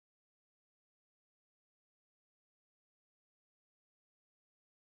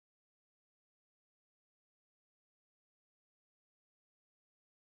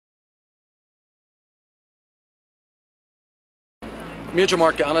Major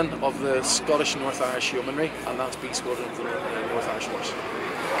Mark Gannon of the Scottish North Irish Yeomanry, and that's B Squadron of the North Irish Horse.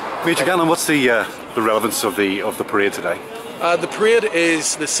 Major Gannon, what's the relevance of the parade today? The parade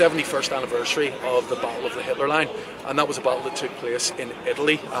is the 71st anniversary of the Battle of the Hitler Line, and that was a battle that took place in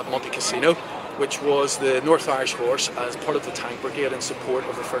Italy at Monte Cassino, which was the North Irish Horse as part of the tank brigade in support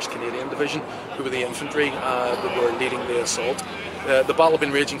of the 1st Canadian Division, who were the infantry that were leading the assault. The battle had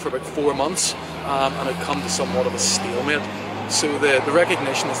been raging for about 4 months and had come to somewhat of a stalemate. So the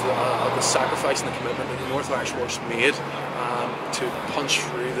recognition is of the sacrifice and the commitment that the North Irish Horse made to punch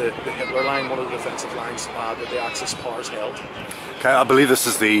through the Hitler Line, one of the defensive lines that the Axis powers held. Okay, I believe this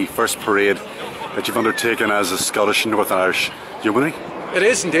is the first parade that you've undertaken as a Scottish North Irish Yeomanry. It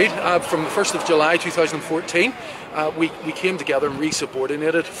is indeed. From the 1st of July 2014, we came together and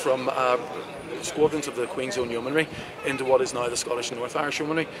resubordinated from squadrons of the Queen's Own Yeomanry into what is now the Scottish North Irish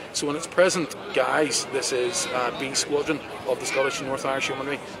Yeomanry. So in its present guise, this is B Squadron of the Scottish North Irish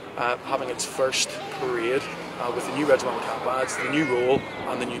Yeomanry having its first parade with the new regimental cap badge, the new roll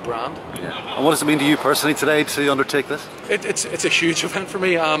and the new brand. Yeah. And what does it mean to you personally today to undertake this? It's a huge event for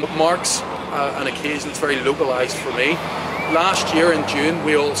me. It marks an occasion that's very localised for me. Last year in June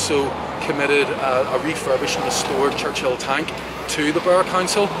we also committed a refurbished and restored Churchill tank to the Borough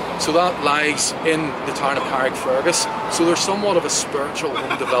Council, so that lies in the town of Carrickfergus. So there's somewhat of a spiritual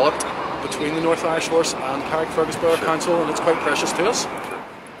home developed between the North Irish Horse and Carrickfergus Borough Council, and it's quite precious to us.